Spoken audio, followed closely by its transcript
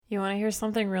You want to hear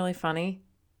something really funny?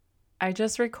 I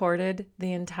just recorded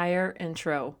the entire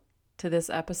intro to this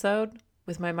episode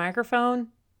with my microphone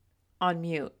on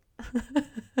mute.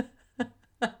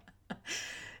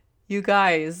 You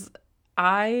guys,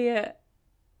 I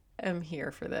am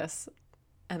here for this,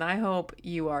 and I hope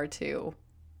you are too.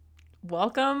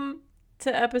 Welcome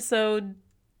to episode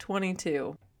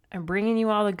 22. I'm bringing you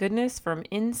all the goodness from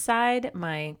inside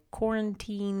my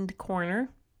quarantined corner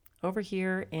over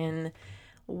here in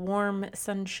warm,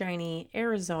 sunshiny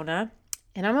Arizona.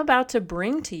 And I'm about to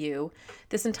bring to you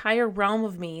this entire realm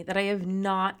of me that I have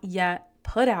not yet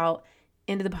put out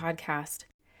into the podcast.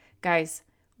 Guys,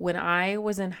 when I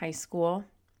was in high school,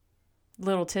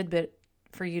 little tidbit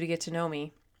for you to get to know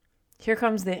me. Here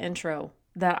comes the intro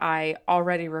that I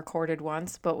already recorded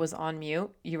once, but was on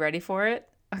mute. You ready for it?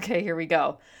 Okay, here we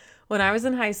go. When I was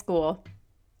in high school,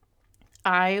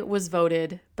 I was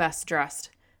voted best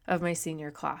dressed of my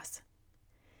senior class.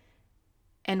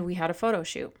 And we had a photo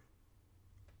shoot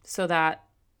so that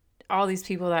all these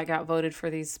people that got voted for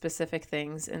these specific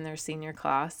things in their senior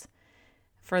class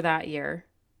for that year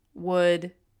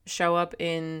would show up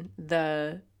in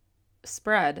the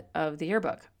spread of the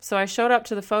yearbook. So I showed up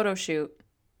to the photo shoot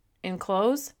in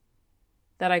clothes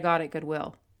that I got at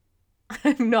Goodwill.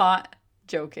 I'm not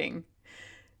joking.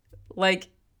 Like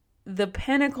the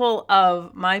pinnacle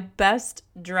of my best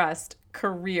dressed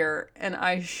career, and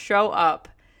I show up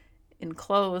in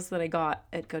clothes that I got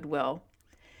at Goodwill.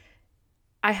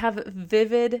 I have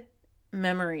vivid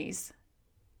memories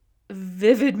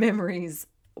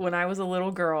when I was a little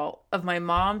girl of my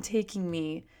mom taking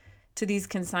me to these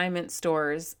consignment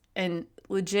stores, and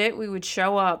legit we would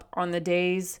show up on the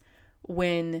days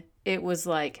when it was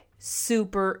like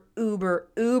super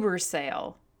uber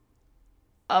sale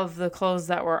of the clothes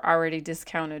that were already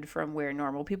discounted from where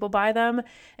normal people buy them.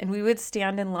 And we would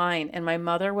stand in line and my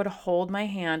mother would hold my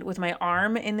hand with my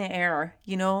arm in the air,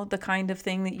 you know, the kind of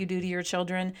thing that you do to your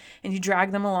children, and you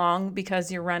drag them along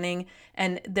because you're running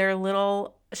and their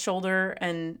little shoulder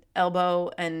and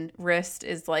elbow and wrist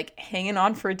is like hanging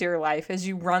on for dear life as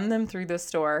you run them through the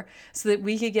store so that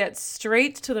we could get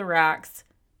straight to the racks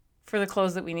for the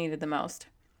clothes that we needed the most.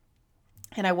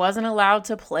 And I wasn't allowed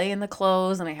to play in the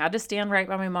clothes, and I had to stand right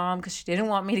by my mom because she didn't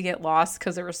want me to get lost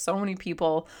because there were so many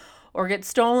people or get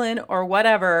stolen or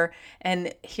whatever.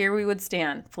 And here we would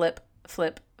stand, flip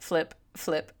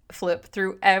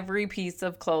through every piece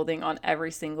of clothing on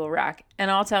every single rack.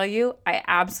 And I'll tell you, I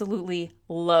absolutely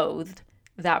loathed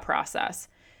that process.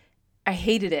 I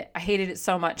hated it. I hated it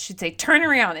so much. She'd say, turn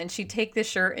around. And she'd take this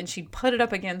shirt and she'd put it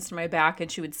up against my back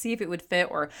and she would see if it would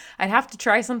fit, or I'd have to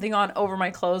try something on over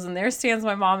my clothes. And there stands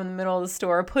my mom in the middle of the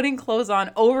store putting clothes on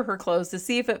over her clothes to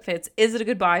see if it fits. Is it a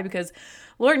good buy? Because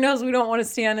Lord knows we don't want to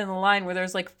stand in the line where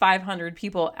there's like 500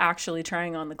 people actually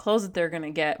trying on the clothes that they're going to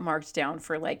get marked down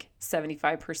for like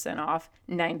 75% off,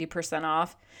 90%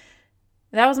 off.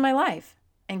 That was my life.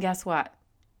 And guess what?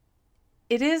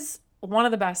 It is one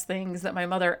of the best things that my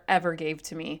mother ever gave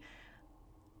to me.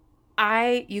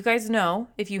 You guys know,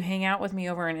 if you hang out with me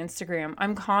over on Instagram,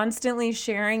 I'm constantly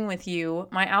sharing with you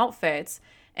my outfits,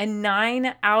 and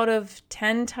 9 out of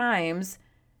 10 times,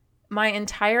 my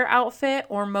entire outfit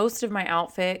or most of my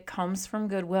outfit comes from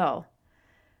Goodwill.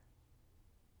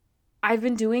 I've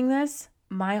been doing this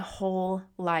my whole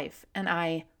life, and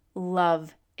I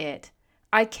love it.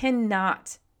 I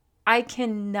cannot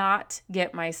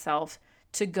get myself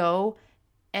to go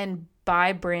and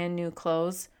buy brand new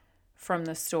clothes from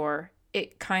the store.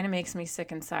 It kind of makes me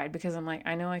sick inside because I'm like,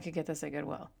 I know I could get this at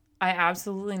Goodwill. I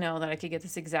absolutely know that I could get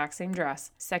this exact same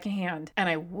dress secondhand, and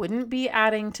I wouldn't be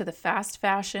adding to the fast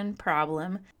fashion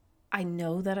problem. I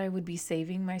know that I would be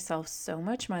saving myself so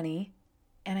much money,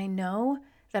 and I know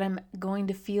that I'm going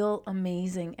to feel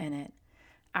amazing in it.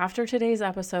 After today's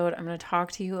episode, I'm going to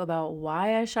talk to you about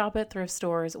why I shop at thrift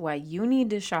stores, why you need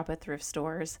to shop at thrift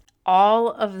stores, all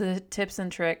of the tips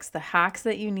and tricks, the hacks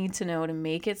that you need to know to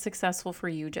make it successful for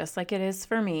you, just like it is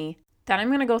for me. Then I'm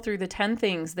going to go through the 10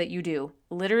 things that you do,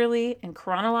 literally in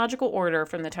chronological order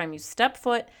from the time you step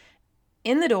foot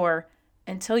in the door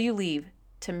until you leave,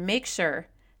 to make sure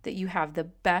that you have the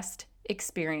best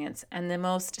experience and the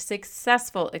most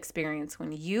successful experience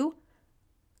when you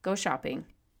go shopping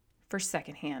for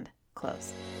secondhand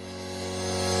clothes.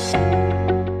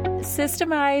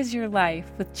 Systemize Your Life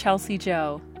with Chelsea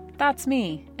Joe. That's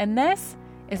me, and this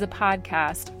is a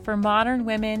podcast for modern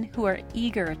women who are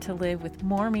eager to live with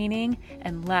more meaning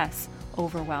and less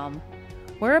overwhelm.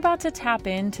 We're about to tap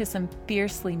into some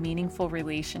fiercely meaningful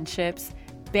relationships,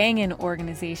 banging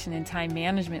organization and time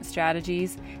management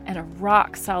strategies, and a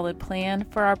rock-solid plan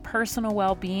for our personal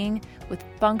well-being with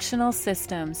functional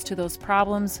systems to those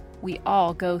problems we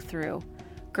all go through.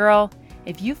 Girl,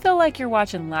 if you feel like you're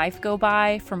watching life go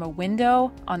by from a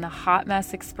window on the Hot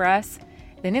Mess Express,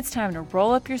 then it's time to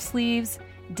roll up your sleeves,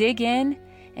 dig in,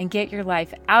 and get your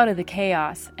life out of the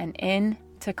chaos and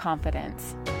into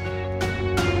confidence.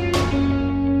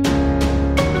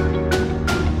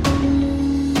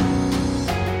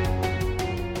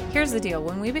 Here's the deal.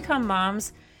 When we become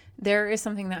moms, there is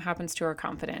something that happens to our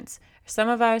confidence. Some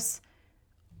of us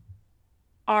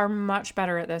are much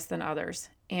better at this than others.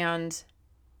 And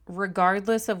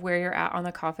regardless of where you're at on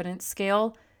the confidence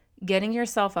scale, getting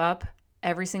yourself up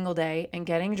every single day and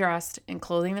getting dressed in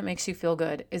clothing that makes you feel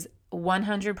good is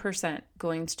 100%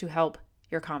 going to help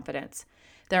your confidence.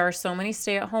 There are so many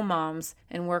stay-at-home moms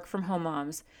and work-from-home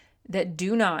moms that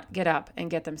do not get up and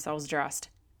get themselves dressed.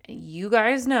 You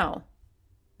guys know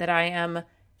that I am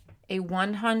a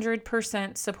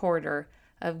 100% supporter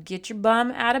of get your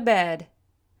bum out of bed,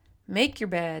 make your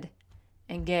bed,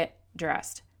 and get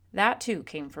dressed. That too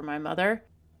came from my mother.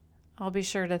 I'll be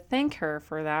sure to thank her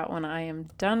for that when I am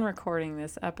done recording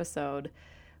this episode.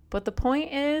 But the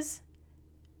point is,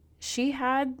 she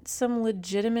had some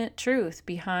legitimate truth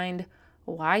behind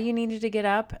why you needed to get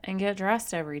up and get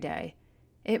dressed every day.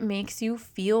 It makes you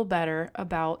feel better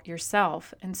about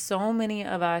yourself. And so many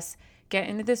of us get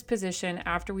into this position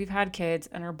after we've had kids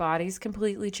and our bodies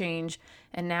completely change.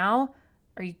 And now,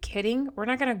 are you kidding? We're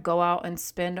not going to go out and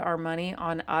spend our money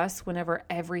on us whenever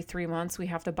every 3 months we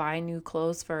have to buy new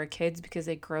clothes for our kids because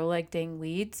they grow like dang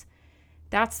weeds.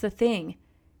 That's the thing.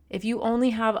 If you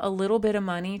only have a little bit of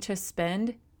money to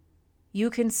spend, you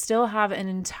can still have an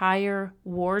entire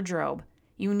wardrobe.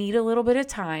 You need a little bit of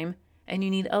time and you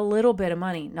need a little bit of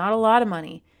money, not a lot of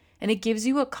money. And it gives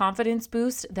you a confidence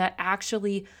boost that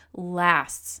actually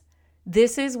lasts.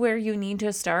 This is where you need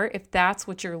to start if that's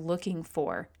what you're looking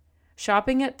for.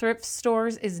 Shopping at thrift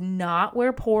stores is not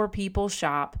where poor people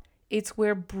shop. It's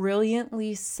where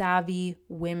brilliantly savvy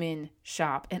women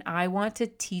shop. And I want to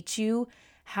teach you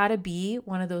how to be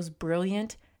one of those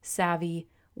brilliant, savvy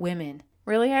women.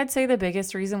 Really, I'd say the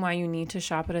biggest reason why you need to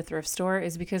shop at a thrift store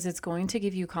is because it's going to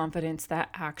give you confidence that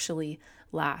actually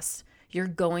lasts. You're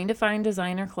going to find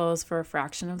designer clothes for a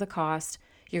fraction of the cost.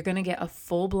 You're going to get a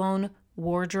full-blown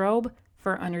wardrobe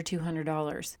for under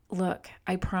 $200. Look,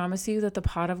 I promise you that the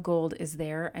pot of gold is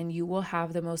there and you will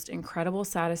have the most incredible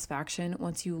satisfaction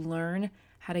once you learn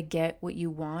how to get what you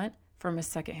want from a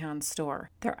secondhand store.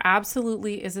 There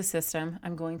absolutely is a system.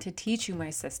 I'm going to teach you my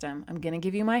system. I'm going to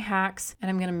give you my hacks and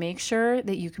I'm going to make sure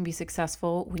that you can be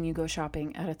successful when you go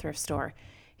shopping at a thrift store.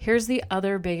 Here's the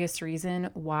other biggest reason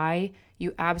why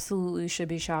you absolutely should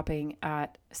be shopping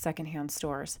at secondhand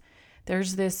stores.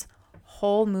 There's this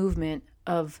whole movement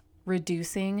of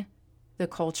reducing the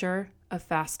culture of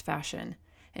fast fashion.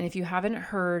 And if you haven't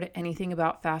heard anything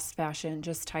about fast fashion,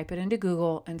 just type it into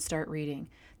Google and start reading.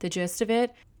 The gist of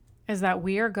it is that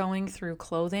we are going through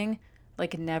clothing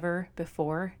like never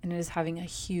before, and it is having a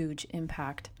huge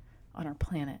impact on our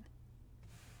planet.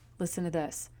 Listen to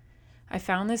this. I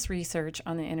found this research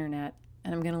on the internet,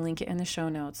 and I'm going to link it in the show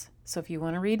notes. So if you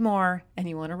want to read more and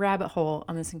you want a rabbit hole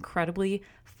on this incredibly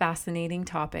fascinating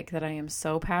topic that I am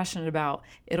so passionate about,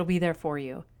 it'll be there for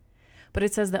you. But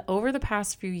it says that over the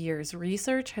past few years,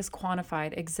 research has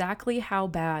quantified exactly how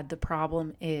bad the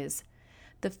problem is.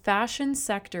 The fashion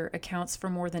sector accounts for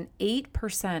more than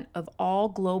 8% of all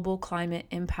global climate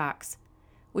impacts,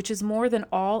 which is more than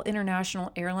all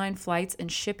international airline flights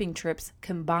and shipping trips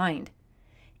combined,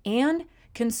 and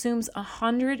consumes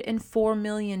 104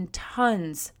 million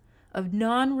tons of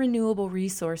non-renewable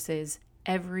resources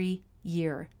every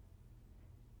year.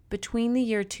 Between the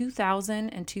year 2000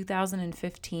 and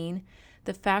 2015,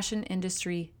 the fashion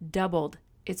industry doubled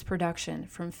its production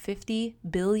from 50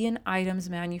 billion items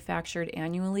manufactured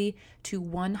annually to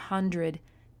 100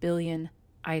 billion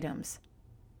items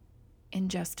in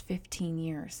just 15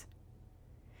 years.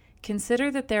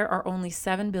 Consider that there are only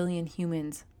 7 billion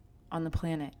humans on the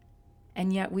planet,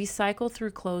 and yet we cycle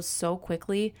through clothes so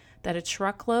quickly that a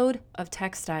truckload of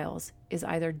textiles is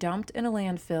either dumped in a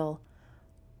landfill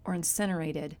or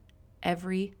incinerated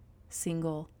every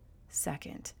single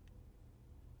second.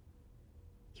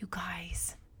 You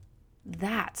guys,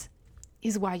 that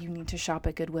is why you need to shop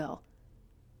at Goodwill.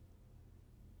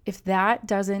 If that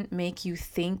doesn't make you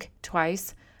think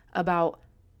twice about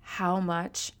how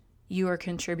much you are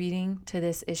contributing to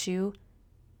this issue,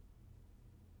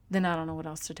 then I don't know what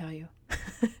else to tell you.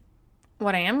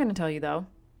 What I am going to tell you, though,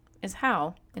 is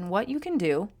how and what you can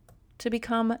do to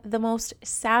become the most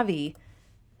savvy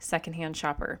secondhand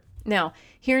shopper. Now,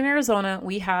 here in Arizona,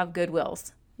 we have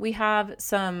Goodwills. We have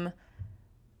some,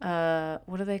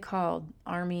 what are they called?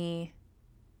 Army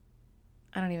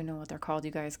I don't even know what they're called,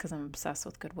 you guys, because I'm obsessed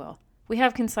with Goodwill. We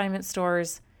have consignment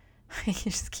stores. I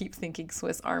just keep thinking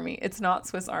Swiss Army. It's not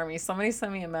Swiss Army. Somebody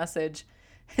send me a message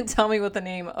and tell me what the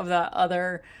name of that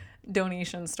other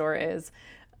donation store is.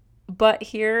 But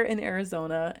here in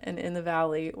Arizona and in the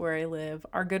valley where I live,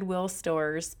 our Goodwill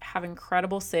stores have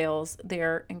incredible sales.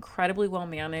 They're incredibly well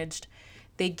managed.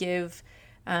 They give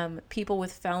people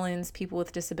with felons, people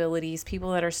with disabilities,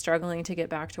 people that are struggling to get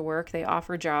back to work, they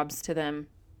offer jobs to them.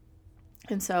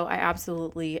 And so I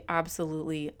absolutely,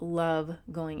 absolutely love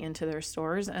going into their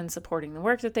stores and supporting the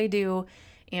work that they do.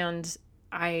 And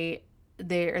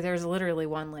there's literally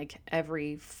one like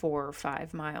every 4 or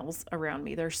 5 miles around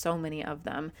me. There's so many of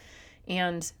them.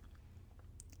 And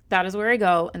that is where I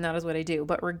go and that is what I do.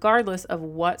 But regardless of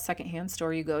what secondhand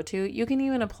store you go to, you can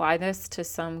even apply this to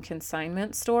some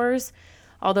consignment stores.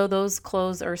 Although those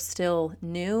clothes are still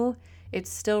new, it's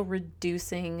still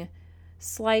reducing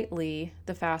slightly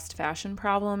the fast fashion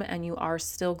problem, and you are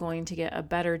still going to get a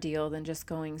better deal than just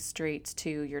going straight to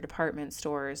your department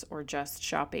stores or just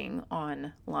shopping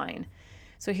online.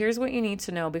 So here's what you need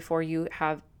to know before you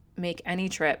make any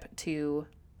trip to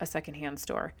a secondhand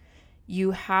store. You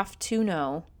have to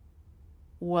know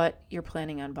what you're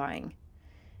planning on buying.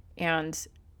 And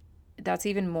that's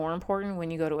even more important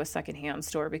when you go to a secondhand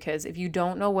store, because if you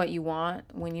don't know what you want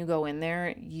when you go in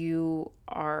there, you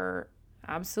are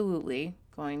absolutely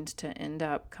going to end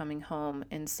up coming home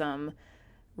in some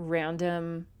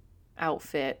random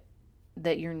outfit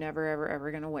that you're never, ever, ever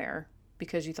going to wear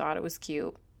because you thought it was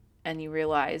cute and you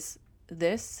realize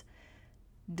this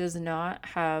does not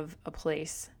have a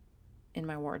place in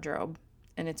my wardrobe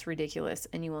and it's ridiculous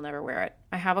and you will never wear it.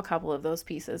 I have a couple of those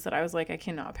pieces that I was like, I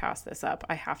cannot pass this up.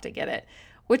 I have to get it,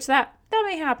 which that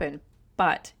may happen.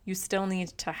 But you still need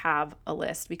to have a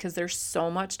list because there's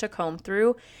so much to comb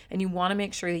through and you want to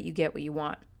make sure that you get what you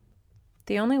want.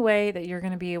 The only way that you're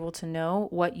going to be able to know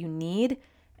what you need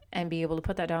and be able to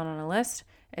put that down on a list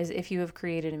is if you have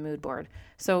created a mood board.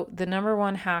 So the number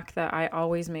one hack that I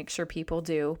always make sure people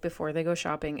do before they go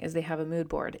shopping is they have a mood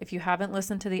board. If you haven't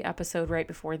listened to the episode right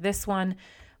before this one,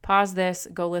 pause this,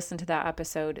 go listen to that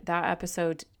episode. That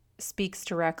episode speaks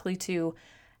directly to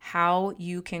how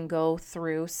you can go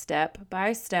through step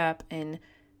by step and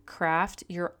craft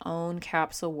your own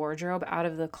capsule wardrobe out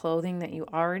of the clothing that you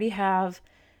already have.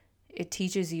 It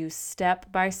teaches you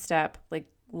step by step, like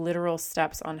literal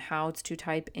steps on how to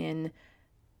type in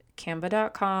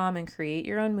canva.com and create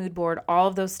your own mood board. All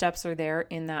of those steps are there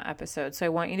in that episode. So I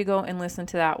want you to go and listen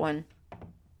to that one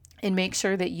and make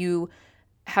sure that you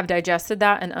have digested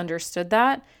that and understood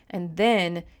that, and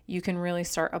then you can really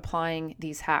start applying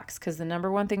these hacks. Because the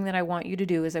number one thing that I want you to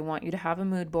do is I want you to have a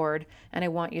mood board and I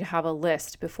want you to have a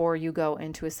list before you go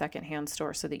into a secondhand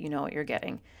store so that you know what you're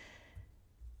getting.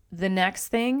 The next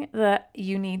thing that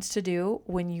you need to do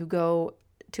when you go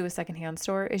to a secondhand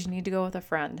store is you need to go with a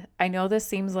friend. I know this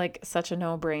seems like such a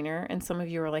no-brainer, and some of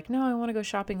you are like, no, I want to go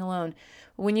shopping alone.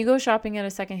 When you go shopping at a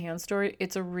secondhand store,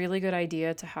 it's a really good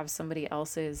idea to have somebody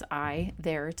else's eye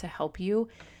there to help you.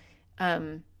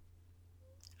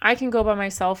 I can go by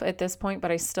myself at this point, but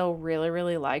I still really,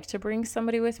 really like to bring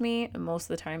somebody with me. Most of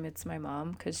the time it's my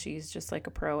mom because she's just like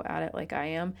a pro at it like I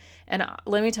am. And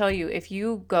let me tell you, if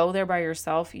you go there by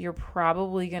yourself, you're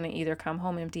probably going to either come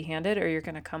home empty-handed or you're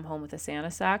going to come home with a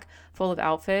Santa sack full of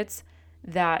outfits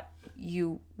that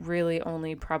you really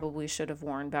only probably should have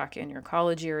worn back in your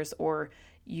college years, or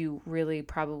you really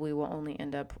probably will only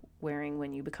end up wearing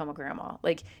when you become a grandma.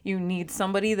 Like, you need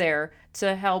somebody there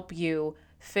to help you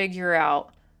figure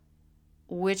out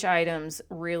which items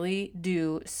really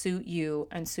do suit you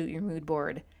and suit your mood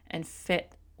board and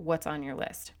fit what's on your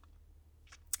list.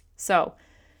 So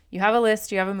you have a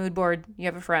list, you have a mood board, you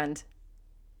have a friend.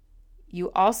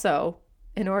 You also,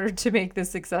 in order to make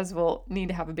this successful, need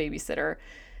to have a babysitter.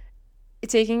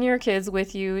 Taking your kids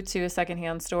with you to a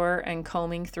secondhand store and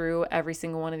combing through every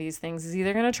single one of these things is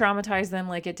either going to traumatize them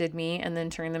like it did me and then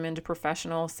turn them into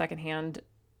professional secondhand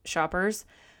shoppers,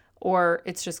 or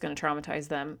it's just going to traumatize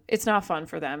them. It's not fun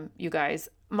for them, you guys.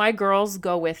 My girls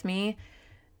go with me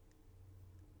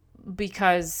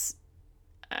because,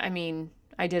 I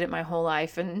did it my whole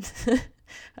life, and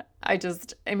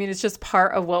it's just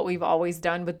part of what we've always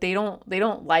done, but they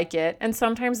don't like it. And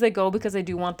sometimes they go because I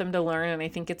do want them to learn and I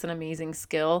think it's an amazing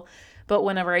skill. But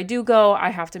whenever I do go,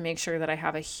 I have to make sure that I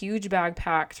have a huge bag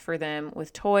packed for them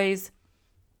with toys,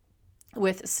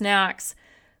 with snacks,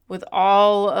 with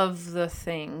all of the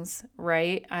things,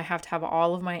 right? I have to have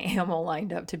all of my ammo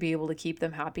lined up to be able to keep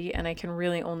them happy. And I can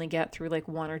really only get through like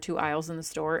 1 or 2 aisles in the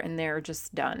store and they're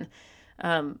just done.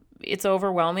 It's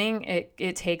overwhelming.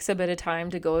 It takes a bit of time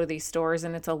to go to these stores,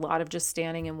 and it's a lot of just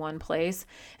standing in one place.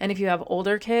 And if you have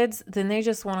older kids, then they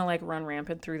just want to like run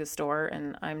rampant through the store,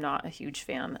 and I'm not a huge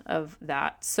fan of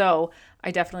that. So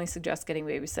I definitely suggest getting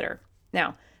a babysitter.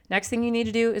 Now, next thing you need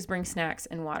to do is bring snacks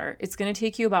and water. It's going to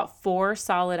take you about 4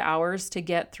 solid hours to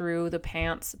get through the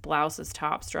pants, blouses,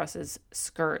 tops, dresses,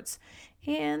 skirts,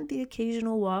 and the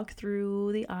occasional walk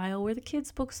through the aisle where the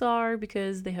kids' books are,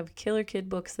 because they have killer kid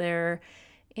books there,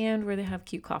 and where they have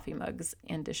cute coffee mugs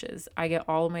and dishes. I get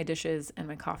all of my dishes and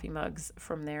my coffee mugs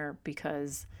from there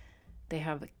because they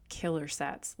have killer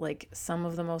sets. Like, some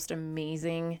of the most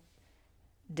amazing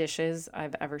dishes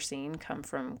I've ever seen come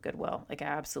from Goodwill. Like, I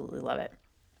absolutely love it.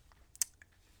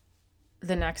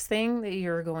 The next thing that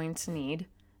you're going to need,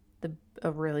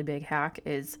 a really big hack,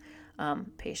 is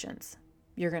patience.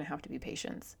 You're going to have to be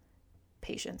patient.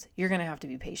 You're going to have to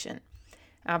be patient.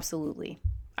 Absolutely.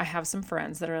 I have some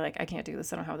friends that are like, I can't do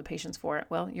this. I don't have the patience for it.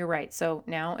 Well, you're right. So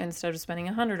now, instead of spending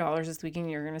 $100 this weekend,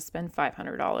 you're going to spend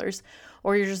 $500,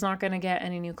 or you're just not going to get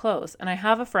any new clothes. And I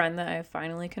have a friend that I have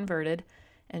finally converted,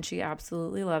 and she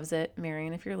absolutely loves it.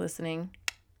 Marion, if you're listening,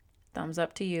 thumbs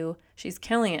up to you. She's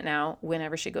killing it now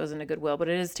whenever she goes into Goodwill, but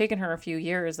it has taken her a few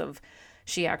years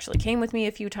she actually came with me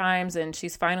a few times, and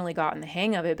she's finally gotten the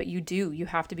hang of it. But you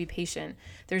have to be patient.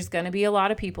 There's going to be a lot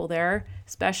of people there,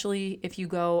 especially if you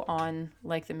go on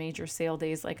like the major sale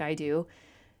days like I do.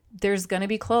 There's going to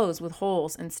be clothes with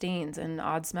holes and stains and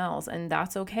odd smells, and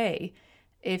that's okay.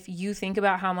 If you think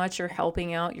about how much you're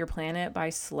helping out your planet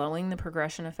by slowing the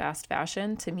progression of fast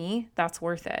fashion, to me, that's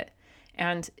worth it.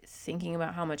 And thinking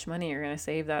about how much money you're going to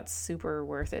save, that's super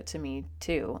worth it to me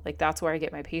too. Like, that's where I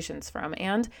get my patience from.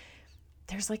 And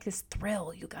there's like this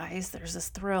thrill, you guys. There's this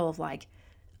thrill of like,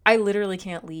 I literally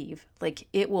can't leave. Like,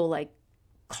 it will like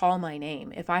call my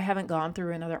name. If I haven't gone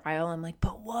through another aisle, I'm like,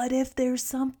 but what if there's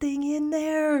something in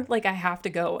there? Like, I have to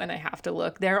go and I have to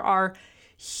look. There are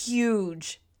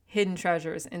huge hidden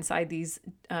treasures inside these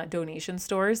donation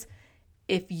stores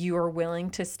if you are willing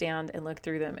to stand and look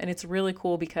through them. And it's really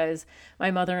cool because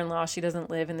my mother-in-law, she doesn't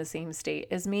live in the same state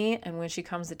as me. And when she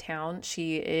comes to town,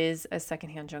 she is a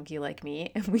secondhand junkie like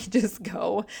me. And we just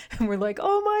go and we're like,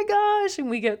 oh my gosh. And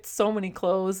we get so many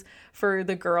clothes for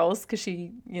the girls because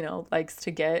she, likes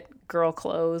to get girl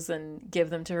clothes and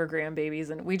give them to her grandbabies.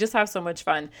 And we just have so much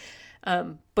fun.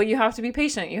 But you have to be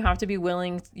patient. You have to be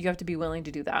willing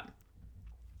to do that.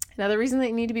 Another reason that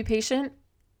you need to be patient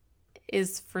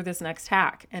is for this next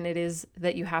hack, and it is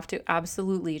that you have to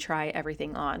absolutely try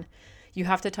everything on. You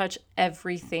have to touch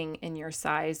everything in your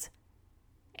size,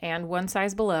 and one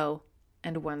size below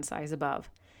and one size above.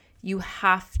 You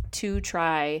have to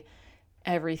try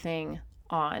everything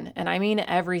on, and I mean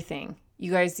everything.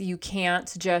 You guys, you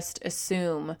can't just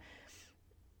assume,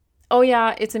 oh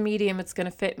yeah, it's a medium, it's going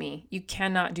to fit me. You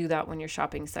cannot do that when you're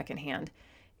shopping secondhand.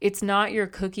 It's not your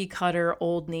cookie cutter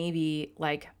Old Navy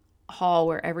like haul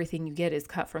where everything you get is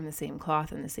cut from the same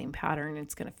cloth and the same pattern.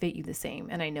 It's going to fit you the same.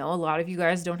 And I know a lot of you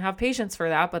guys don't have patience for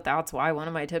that, but that's why one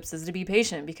of my tips is to be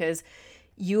patient, because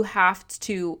you have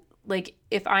to, like,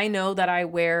 if I know that I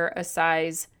wear a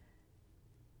size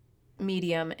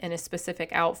medium in a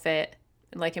specific outfit,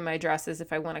 like in my dresses,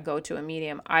 if I want to go to a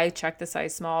medium, I check the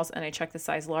size smalls and I check the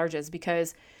size larges,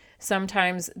 because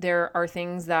sometimes there are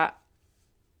things that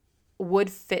would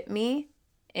fit me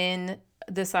in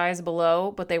the size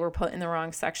below, but they were put in the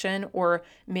wrong section. Or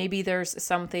maybe there's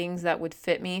some things that would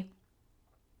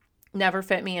never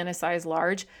fit me in a size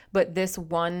large, but this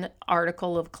one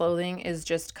article of clothing is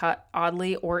just cut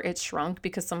oddly, or it's shrunk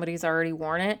because somebody's already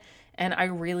worn it and I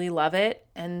really love it.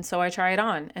 And so I try it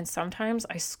on, and sometimes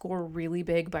I score really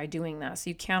big by doing that. So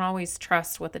you can't always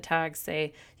trust what the tags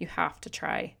say. You have to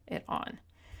try it on.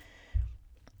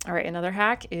 All right, another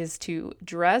hack is to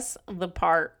dress the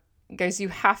part. Guys, you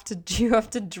have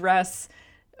to dress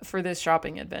for this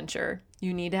shopping adventure.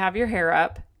 You need to have your hair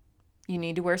up. You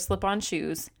need to wear slip-on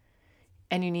shoes,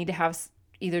 and you need to have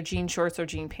either jean shorts or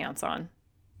jean pants on.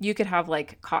 You could have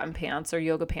like cotton pants or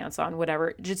yoga pants on,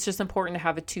 whatever. It's just important to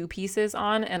have a 2 pieces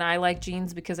on. And I like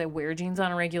jeans because I wear jeans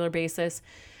on a regular basis.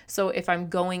 So if I'm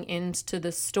going into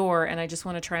the store and I just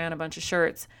want to try on a bunch of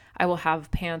shirts, I will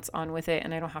have pants on with it,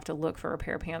 and I don't have to look for a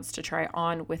pair of pants to try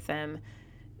on with them.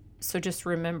 So just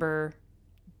remember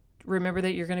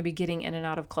that you're going to be getting in and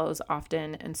out of clothes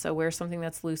often. And so wear something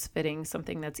that's loose fitting,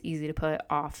 something that's easy to put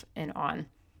off and on.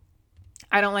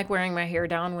 I don't like wearing my hair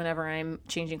down whenever I'm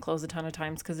changing clothes a ton of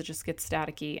times because it just gets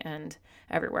staticky and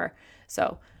everywhere.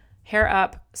 So hair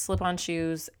up, slip-on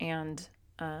shoes, and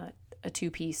a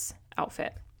 2-piece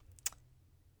outfit.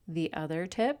 The other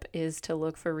tip is to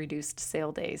look for reduced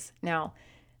sale days. Now,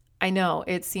 I know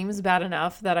it seems bad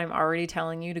enough that I'm already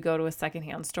telling you to go to a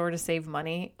secondhand store to save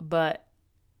money, but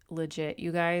legit,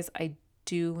 you guys, I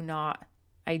do not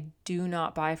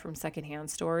buy from secondhand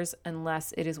stores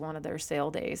unless it is one of their sale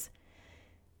days.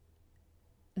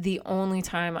 The only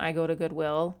time I go to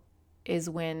Goodwill is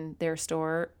when their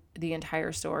store, the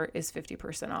entire store, is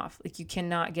 50% off. Like, you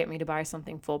cannot get me to buy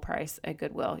something full price at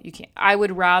Goodwill. You can't. I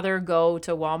would rather go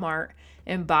to Walmart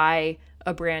and buy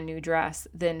a brand new dress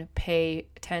than pay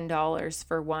 $10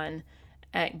 for one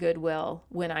at Goodwill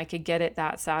when I could get it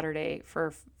that Saturday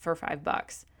for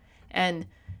 $5. And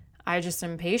I just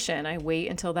am patient. I wait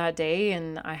until that day,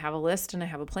 and I have a list and I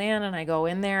have a plan, and I go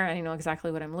in there and I know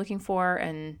exactly what I'm looking for,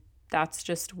 and that's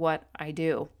just what I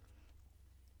do.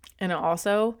 And it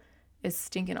also is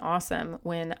stinking awesome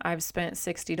when I've spent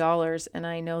 $60 and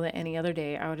I know that any other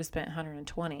day I would have spent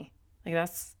 $120. Like,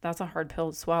 that's a hard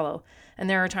pill to swallow. And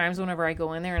there are times whenever I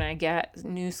go in there and I get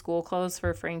new school clothes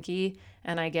for Frankie,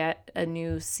 and I get a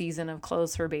new season of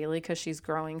clothes for Bailey because she's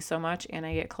growing so much, and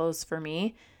I get clothes for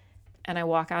me, and I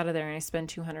walk out of there and I spend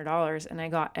 $200 and I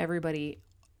got everybody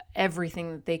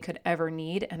everything that they could ever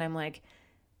need. And I'm like,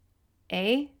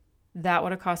 A, that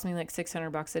would have cost me like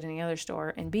 $600 at any other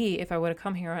store. And B, if I would have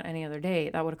come here on any other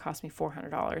day, that would have cost me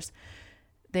 $400.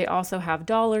 They also have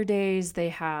dollar days. They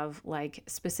have like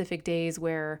specific days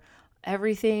where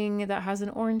everything that has an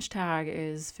orange tag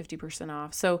is 50%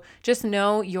 off. So just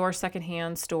know your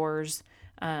secondhand store's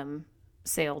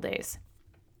sale days.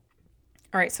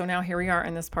 All right, so now here we are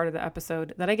in this part of the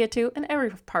episode that I get to in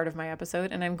every part of my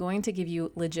episode, and I'm going to give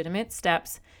you legitimate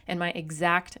steps and my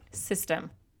exact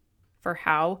system for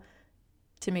how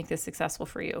to make this successful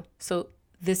for you. So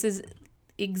this is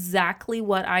exactly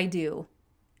what I do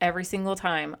every single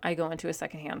time I go into a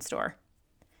secondhand store.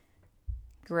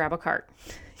 Grab a cart.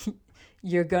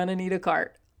 You're going to need a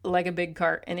cart, like a big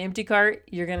cart. An empty cart,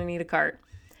 you're going to need a cart.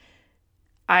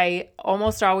 I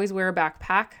almost always wear a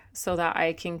backpack so that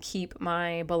I can keep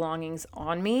my belongings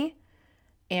on me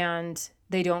and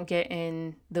they don't get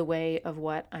in the way of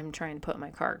what I'm trying to put in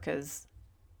my cart, because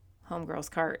homegirl's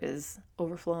cart is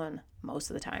overflowing most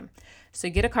of the time. So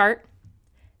you get a cart.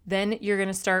 Then you're going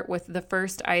to start with the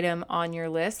first item on your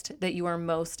list that you are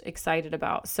most excited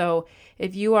about. So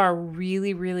if you are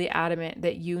really, really adamant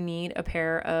that you need a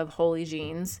pair of Holy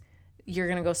jeans, you're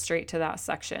going to go straight to that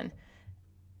section.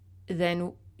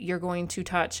 Then you're going to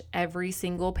touch every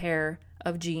single pair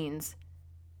of jeans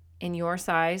in your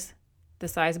size, the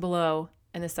size below,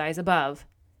 and the size above.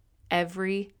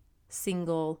 Every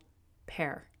single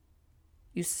pair.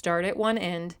 You start at one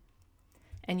end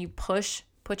and you put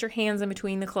your hands in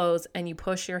between the clothes, and you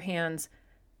push your hands,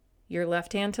 your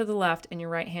left hand to the left and your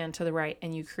right hand to the right,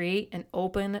 and you create an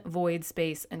open void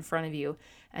space in front of you.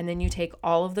 And then you take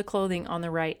all of the clothing on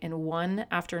the right, and one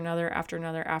after another, after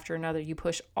another, after another, you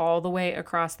push all the way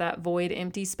across that void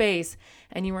empty space,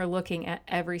 and you are looking at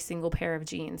every single pair of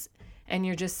jeans, and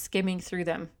you're just skimming through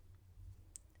them.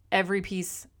 Every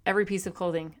piece of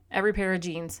clothing, every pair of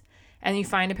jeans. And you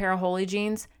find a pair of Holy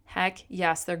jeans, heck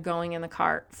yes, they're going in the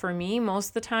cart. For me, most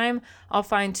of the time, I'll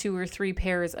find 2 or 3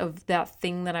 pairs of that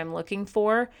thing that I'm looking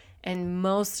for, and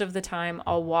most of the time,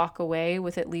 I'll walk away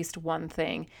with at least one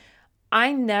thing.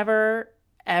 I never,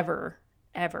 ever,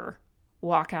 ever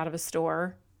walk out of a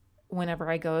store whenever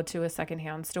I go to a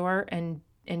secondhand store and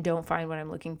don't find what I'm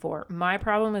looking for. My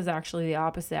problem is actually the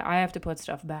opposite. I have to put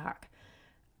stuff back.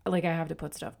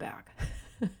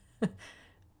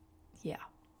 Yeah.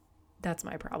 That's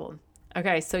my problem.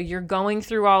 Okay, so you're going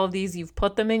through all of these. You've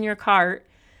put them in your cart.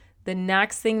 The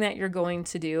next thing that you're going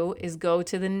to do is go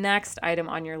to the next item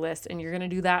on your list, and you're going to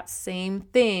do that same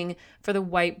thing for the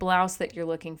white blouse that you're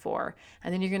looking for.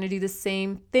 And then you're going to do the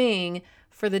same thing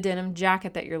for the denim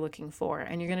jacket that you're looking for.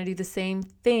 And you're going to do the same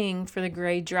thing for the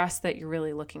gray dress that you're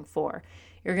really looking for.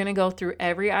 You're going to go through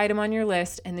every item on your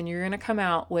list, and then you're going to come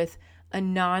out with a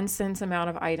nonsense amount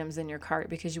of items in your cart,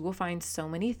 because you will find so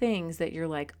many things that you're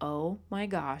like, oh my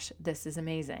gosh, this is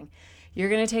amazing. You're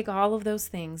going to take all of those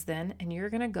things then, and you're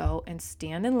going to go and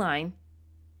stand in line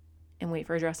and wait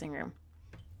for a dressing room.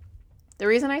 The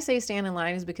reason I say stand in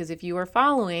line is because if you are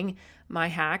following my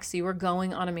hacks, you are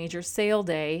going on a major sale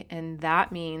day, and that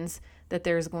means that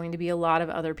there's going to be a lot of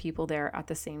other people there at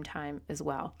the same time as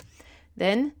well.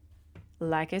 Then,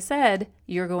 like I said,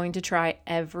 you're going to try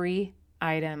every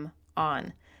item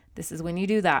on. This is when you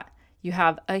do that. You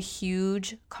have a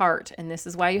huge cart, and this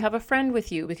is why you have a friend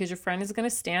with you, because your friend is going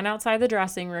to stand outside the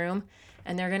dressing room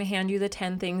and they're going to hand you the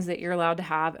 10 things that you're allowed to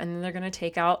have, and then they're going to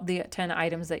take out the 10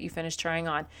 items that you finished trying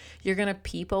on. You're going to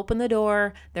peep open the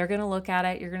door. They're going to look at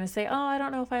it. You're going to say, oh, I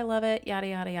don't know if I love it, yada,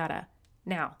 yada, yada.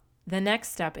 Now, the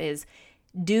next step is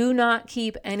do not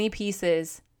keep any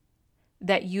pieces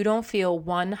that you don't feel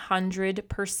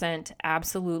 100%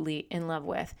 absolutely in love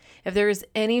with. If there is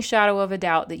any shadow of a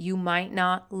doubt that you might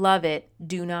not love it,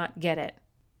 do not get it.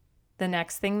 The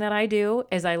next thing that I do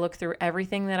is I look through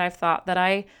everything that I've thought that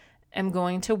I am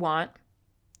going to want,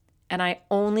 and I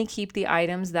only keep the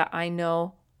items that I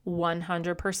know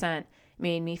 100%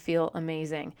 made me feel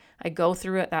amazing. I go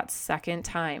through it that second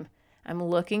time. I'm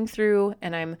looking through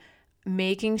and I'm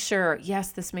making sure,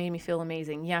 yes, this made me feel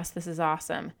amazing. Yes, this is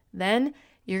awesome. Then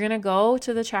you're going to go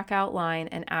to the checkout line,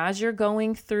 and as you're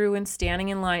going through and standing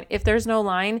in line, if there's no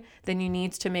line, then you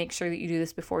need to make sure that you do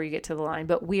this before you get to the line.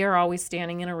 But we are always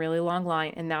standing in a really long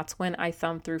line, and that's when I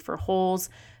thumb through for holes,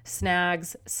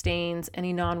 snags, stains,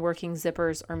 any non-working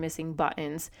zippers, or missing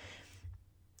buttons.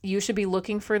 You should be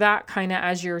looking for that kind of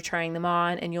as you're trying them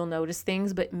on, and you'll notice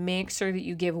things, but make sure that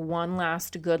you give one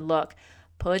last good look.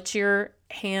 Put your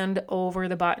hand over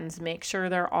the buttons. Make sure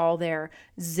they're all there.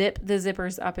 Zip the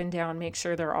zippers up and down. Make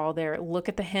sure they're all there. Look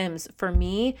at the hems. For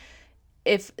me,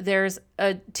 if there's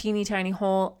a teeny tiny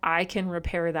hole, I can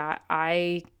repair that.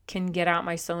 I can get out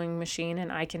my sewing machine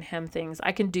and I can hem things.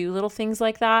 I can do little things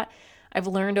like that. I've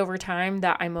learned over time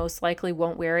that I most likely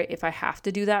won't wear it if I have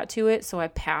to do that to it, so I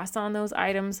pass on those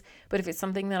items. But if it's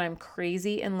something that I'm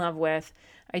crazy in love with,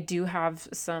 I do have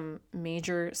some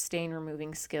major stain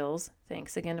removing skills,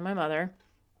 thanks again to my mother.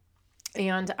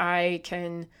 And I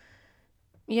can,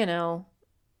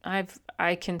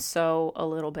 I can sew a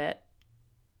little bit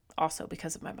also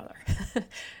because of my mother.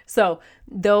 So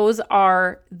those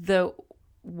are the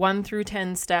 1 through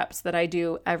 10 steps that I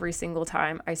do every single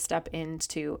time I step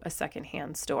into a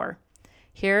secondhand store.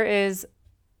 Here is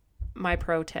my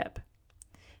pro tip.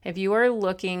 If you are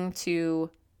looking to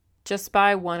just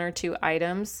buy 1 or 2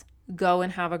 items, go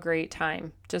and have a great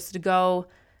time. Just go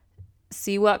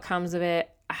see what comes of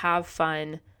it, have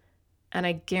fun, and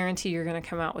I guarantee you're going to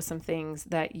come out with some things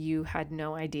that you had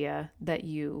no idea that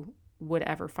you would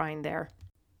ever find there.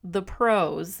 The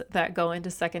pros that go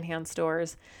into secondhand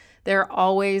stores, they're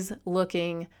always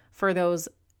looking for those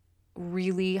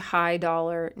really high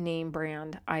dollar name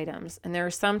brand items. And there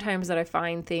are sometimes that I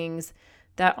find things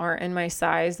that aren't in my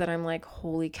size that I'm like,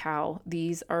 holy cow,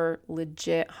 these are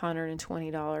legit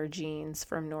 $120 jeans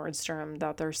from Nordstrom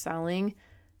that they're selling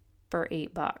for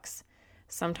 $8.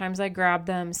 Sometimes I grab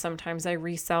them, sometimes I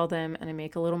resell them and I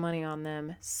make a little money on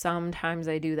them. Sometimes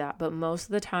I do that, but most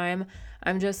of the time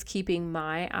I'm just keeping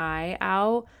my eye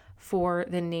out for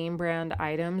the name brand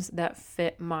items that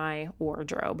fit my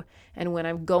wardrobe. And when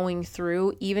I'm going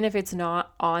through, even if it's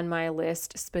not on my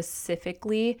list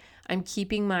specifically, I'm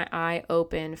keeping my eye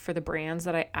open for the brands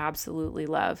that I absolutely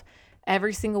love.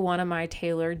 Every single one of my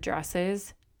tailored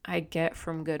dresses I get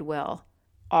from Goodwill.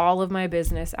 All of my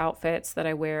business outfits that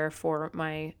I wear for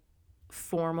my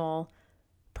formal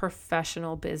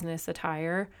professional business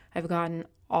attire, I've gotten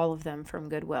all of them from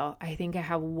Goodwill. I think I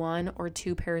have 1 or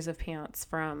 2 pairs of pants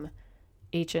from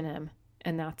H&M,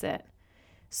 and that's it.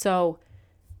 So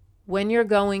when you're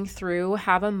going through,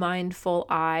 have a mindful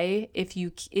eye. If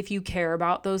you care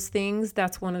about those things,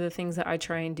 that's one of the things that I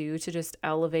try and do to just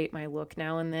elevate my look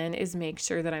now and then, is make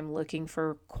sure that I'm looking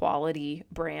for quality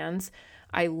brands.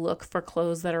 I look for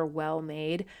clothes that are well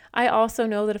made. I also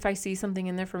know that if I see something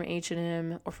in there from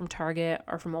H&M or from Target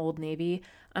or from Old Navy,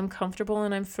 I'm comfortable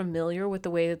and I'm familiar with the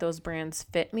way that those brands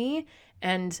fit me,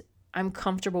 and I'm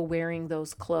comfortable wearing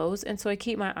those clothes. And so I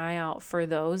keep my eye out for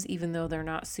those, even though they're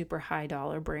not super high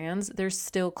dollar brands. There's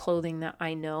still clothing that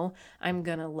I know I'm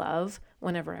going to love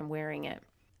whenever I'm wearing it.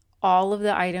 All of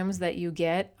the items that you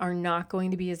get are not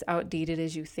going to be as outdated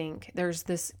as you think. There's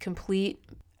this complete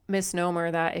misnomer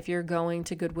that if you're going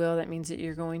to Goodwill, that means that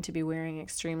you're going to be wearing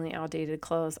extremely outdated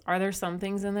clothes. Are there some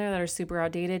things in there that are super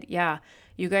outdated? Yeah.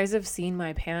 You guys have seen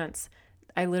my pants.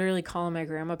 I literally call them my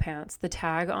grandma pants. The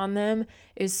tag on them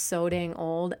is so dang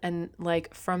old, and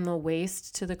like from the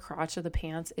waist to the crotch of the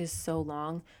pants is so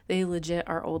long. They legit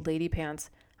are old lady pants.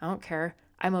 I don't care.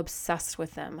 I'm obsessed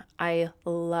with them. I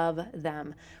love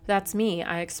them. That's me.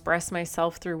 I express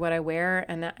myself through what I wear,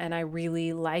 and I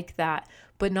really like that.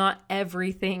 But not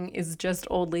everything is just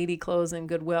old lady clothes and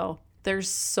Goodwill. There's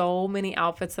so many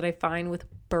outfits that I find with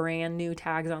brand new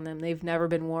tags on them. They've never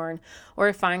been worn. Or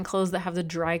I find clothes that have the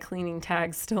dry cleaning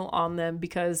tags still on them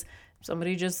because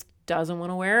somebody just doesn't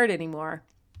want to wear it anymore.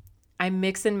 I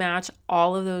mix and match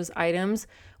all of those items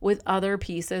with other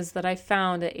pieces that I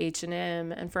found at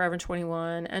H&M and Forever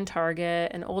 21 and Target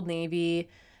and Old Navy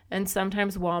and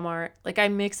sometimes Walmart. Like, I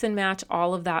mix and match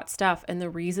all of that stuff. And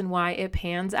the reason why it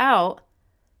pans out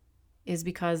is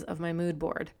because of my mood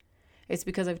board. It's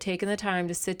because I've taken the time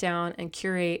to sit down and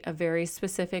curate a very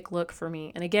specific look for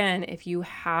me. And again, if you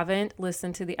haven't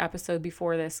listened to the episode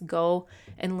before this, go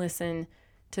and listen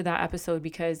to that episode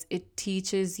because it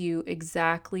teaches you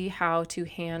exactly how to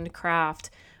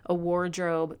handcraft a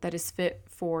wardrobe that is fit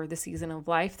for the season of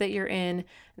life that you're in,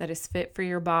 that is fit for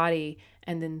your body.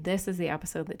 And then this is the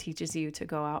episode that teaches you to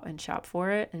go out and shop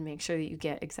for it and make sure that you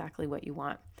get exactly what you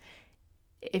want.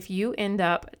 If you end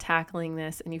up tackling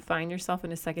this and you find yourself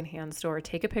in a secondhand store,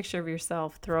 take a picture of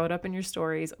yourself, throw it up in your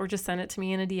stories, or just send it to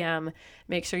me in a DM.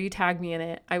 Make sure you tag me in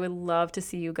it. I would love to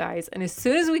see you guys. And as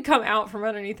soon as we come out from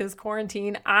underneath this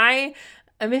quarantine, I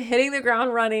am hitting the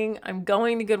ground running. I'm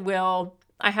going to Goodwill.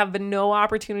 I have no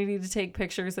opportunity to take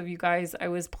pictures of you guys. I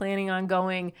was planning on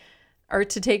going, or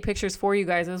to take pictures for you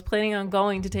guys. I was planning on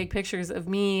going to take pictures of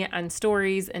me on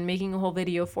stories and making a whole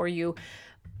video for you.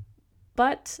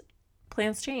 But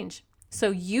plans change.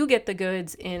 So you get the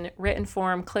goods in written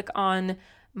form. Click on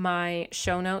my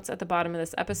show notes at the bottom of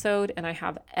this episode, and I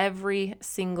have every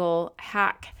single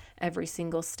hack, every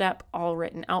single step all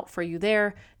written out for you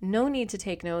there. No need to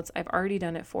take notes. I've already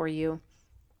done it for you.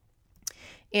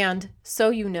 And so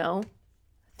you know,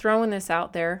 throwing this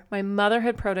out there, my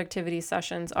motherhood productivity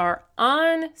sessions are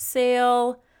on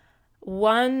sale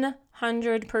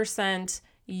 100%.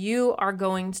 You are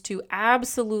going to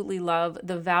absolutely love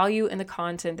the value and the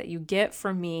content that you get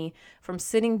from me from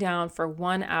sitting down for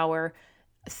 1 hour.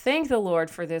 Thank the Lord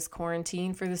for this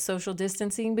quarantine, for the social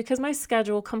distancing, because my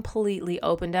schedule completely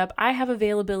opened up. I have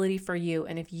availability for you.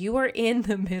 And if you are in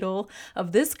the middle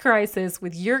of this crisis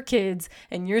with your kids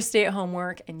and your stay-at-home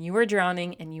work and you are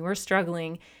drowning and you are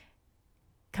struggling,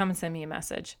 come and send me a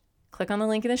message. Click on the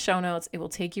link in the show notes. It will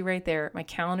take you right there. My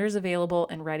calendar is available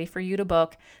and ready for you to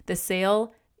book. The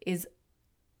sale is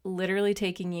literally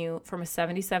taking you from a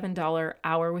 $77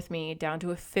 hour with me down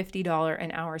to a $50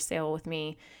 an hour sale with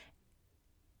me.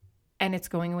 And it's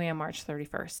going away on March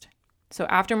 31st. So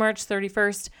after March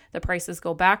 31st, the prices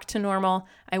go back to normal.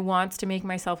 I want to make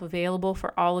myself available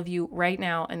for all of you right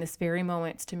now in this very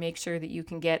moment to make sure that you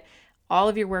can get all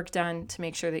of your work done, to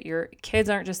make sure that your kids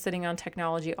aren't just sitting on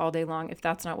technology all day long if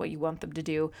that's not what you want them to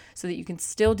do, so that you can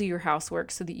still do your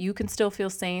housework, so that you can still feel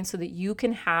sane, so that you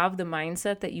can have the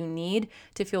mindset that you need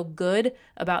to feel good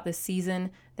about the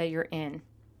season that you're in.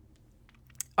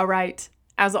 All right.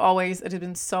 As always, it has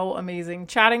been so amazing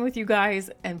chatting with you guys,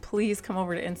 and please come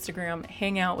over to Instagram,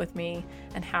 hang out with me,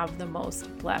 and have the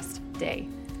most blessed day.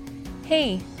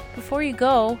 Hey, before you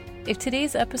go, if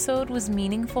today's episode was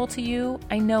meaningful to you,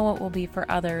 I know it will be for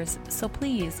others. So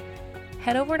please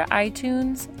head over to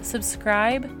iTunes,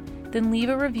 subscribe, then leave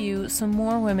a review so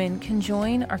more women can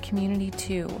join our community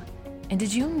too. And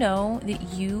did you know that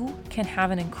you can have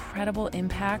an incredible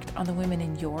impact on the women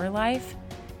in your life?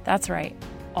 That's right.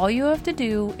 All you have to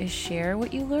do is share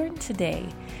what you learned today.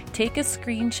 Take a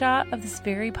screenshot of this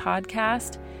very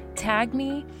podcast, tag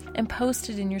me, and post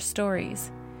it in your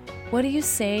stories. What do you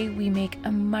say we make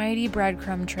a mighty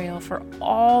breadcrumb trail for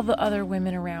all the other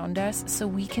women around us so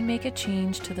we can make a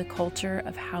change to the culture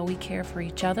of how we care for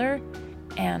each other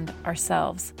and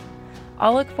ourselves?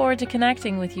 I'll look forward to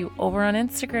connecting with you over on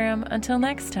Instagram. Until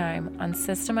next time on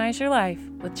Systemize Your Life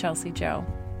with Chelsea Joe.